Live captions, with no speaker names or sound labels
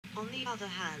On the other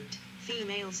hand,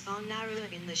 females are narrower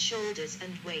in the shoulders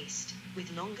and waist,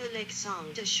 with longer legs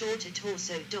and a shorter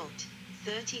torso.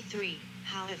 33.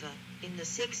 However, in the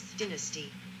 6th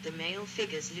dynasty, the male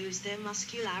figures lose their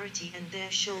muscularity and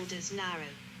their shoulders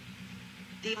narrow.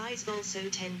 The eyes also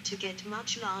tend to get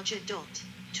much larger.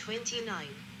 29.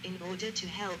 In order to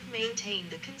help maintain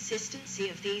the consistency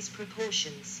of these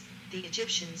proportions, the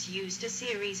Egyptians used a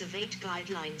series of 8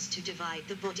 guidelines to divide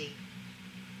the body.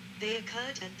 They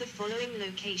occurred at the following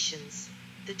locations: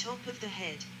 the top of the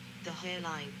head, the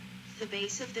hairline, the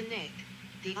base of the neck,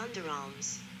 the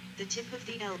underarms, the tip of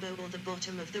the elbow or the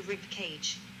bottom of the rib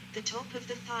cage, the top of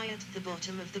the thigh at the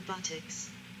bottom of the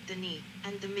buttocks, the knee,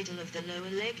 and the middle of the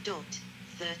lower leg.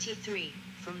 33.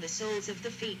 From the soles of the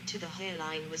feet to the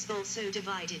hairline was also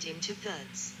divided into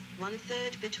thirds: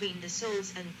 1/3 between the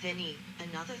soles and the knee,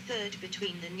 another third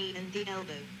between the knee and the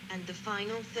elbow, and the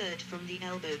final third from the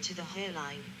elbow to the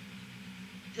hairline.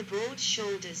 The broad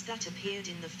shoulders that appeared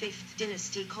in the 5th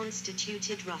dynasty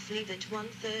constituted roughly that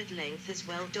 1/3 length as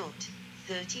well.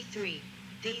 33.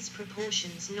 These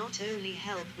proportions not only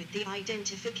help with the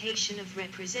identification of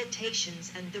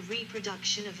representations and the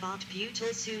reproduction of art, but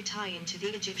also tie into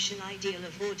the Egyptian ideal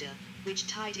of order, which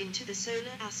tied into the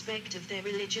solar aspect of their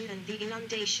religion and the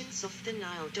inundations of the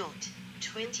Nile.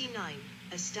 29.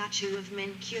 A statue of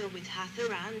Menkaure with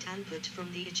Hathor and Anput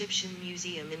from the Egyptian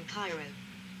Museum in Cairo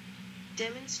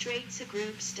demonstrates a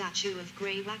group statue of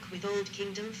Greywak with Old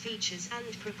Kingdom features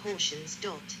and proportions.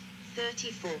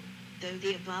 34. Though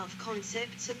the above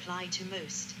concepts apply to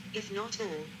most, if not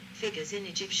all, figures in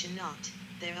Egyptian art,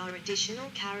 there are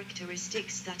additional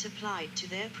characteristics that applied to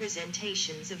their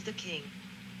presentations of the king.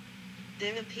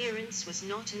 Their appearance was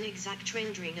not an exact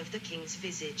rendering of the king's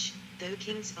visage, though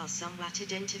kings are somewhat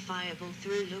identifiable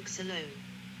through looks alone.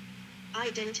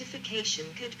 Identification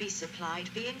could be supplied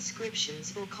by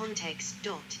inscriptions or context.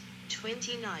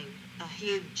 29. A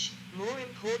huge, more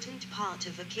important part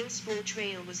of a king's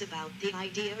portrayal was about the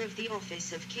idea of the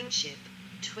office of kingship.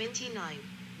 29.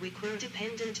 Which were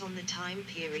dependent on the time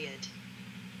period.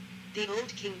 The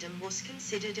Old Kingdom was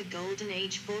considered a golden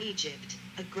age for Egypt,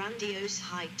 a grandiose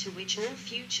height to which all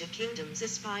future kingdoms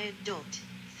aspired.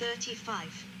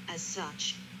 35. As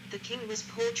such, the king was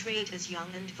portrayed as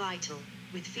young and vital,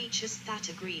 with features that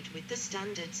agreed with the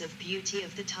standards of beauty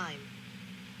of the time.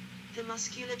 The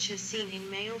musculature seen in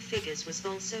male figures was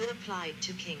also applied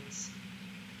to kings.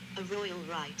 A royal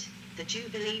rite, the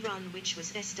Jubilee Run, which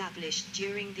was established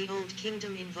during the Old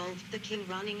Kingdom, involved the king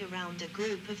running around a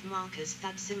group of markers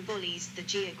that symbolized the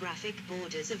geographic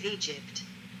borders of Egypt.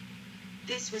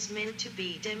 This was meant to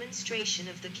be demonstration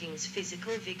of the king's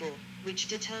physical vigor, which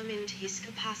determined his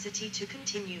capacity to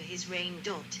continue his reign.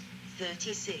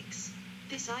 36.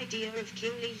 This idea of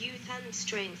kingly youth and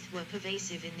strength were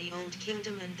pervasive in the Old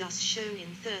Kingdom and thus shown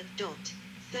in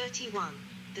 31.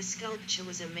 The sculpture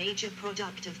was a major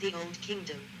product of the Old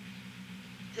Kingdom.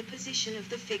 The position of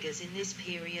the figures in this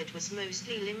period was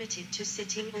mostly limited to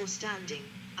sitting or standing,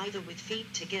 either with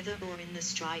feet together or in the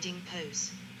striding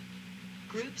pose.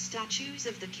 Group statues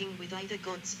of the king with either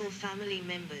gods or family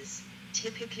members,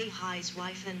 typically his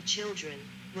wife and children,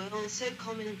 were also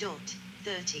common.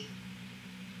 30.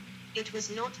 It was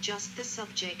not just the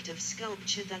subject of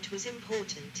sculpture that was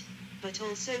important, but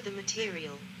also the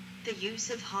material. The use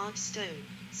of hard stone,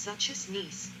 such as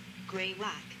gneiss,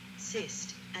 greywak,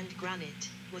 schist, and granite,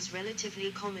 was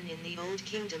relatively common in the Old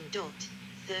Kingdom.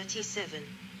 37.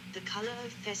 The color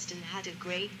of festin had a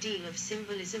great deal of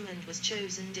symbolism and was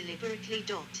chosen deliberately.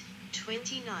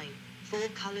 29. 4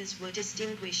 colors were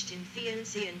distinguished in the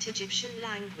ancient Egyptian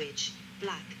language: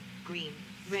 black, green,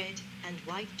 red, and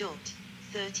white.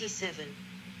 37.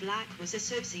 Black was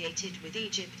associated with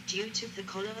Egypt due to the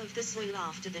color of the soil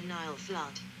after the Nile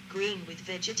flood, green with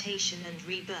vegetation and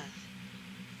rebirth,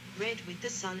 red with the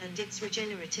sun and its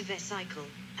regenerative cycle,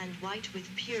 and white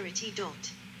with purity.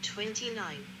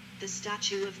 29. The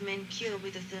statue of Menkaure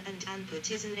with Hathor and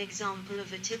Anput is an example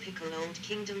of a typical Old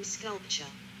Kingdom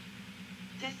sculpture.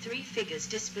 Their 3 figures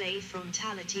display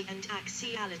frontality and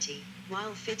axiality,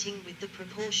 while fitting with the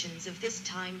proportions of this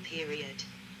time period.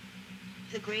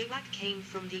 The Greywak came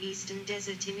from the eastern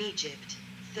desert in Egypt.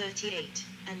 38.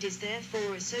 And is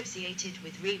therefore associated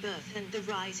with rebirth and the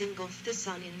rising of the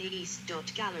sun in the East.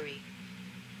 Gallery.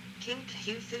 King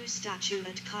Khufu statue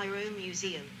at Cairo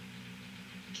Museum.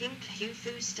 King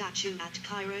Khufu statue at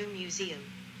Cairo Museum.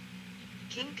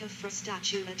 King Khafra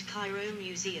statue at Cairo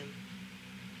Museum.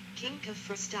 King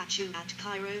Khafra statue at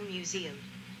Cairo Museum.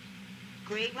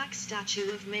 Greywak statue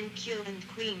of Menkaure and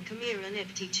Queen Camira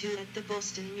Nebti II at the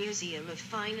Boston Museum of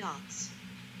Fine Arts.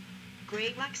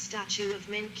 Grey wax statue of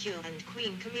Menkaure and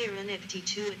Queen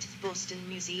Camilla-Nebty at Boston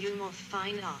Museum of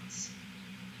Fine Arts.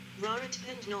 Rarit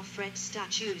and Nofret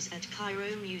statues at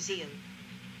Cairo Museum.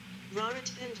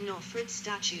 Rarit and Nofret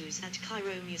statues at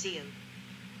Cairo Museum.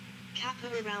 Kappa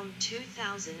around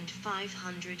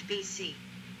 2500 BC.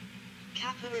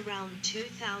 Kappa around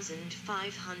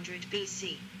 2500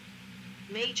 BC.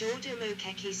 Major de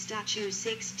Mokeke statue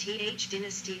 6th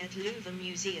dynasty at Louvre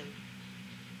Museum.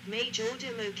 Major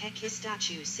de Mokeke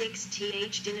statue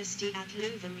 6th dynasty at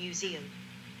Louvre Museum.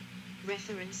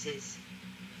 References.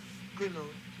 Grimmel,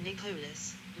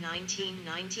 Nicholas,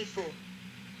 1994.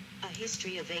 A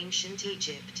History of Ancient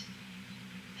Egypt.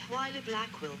 Huyler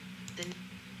Blackwell, The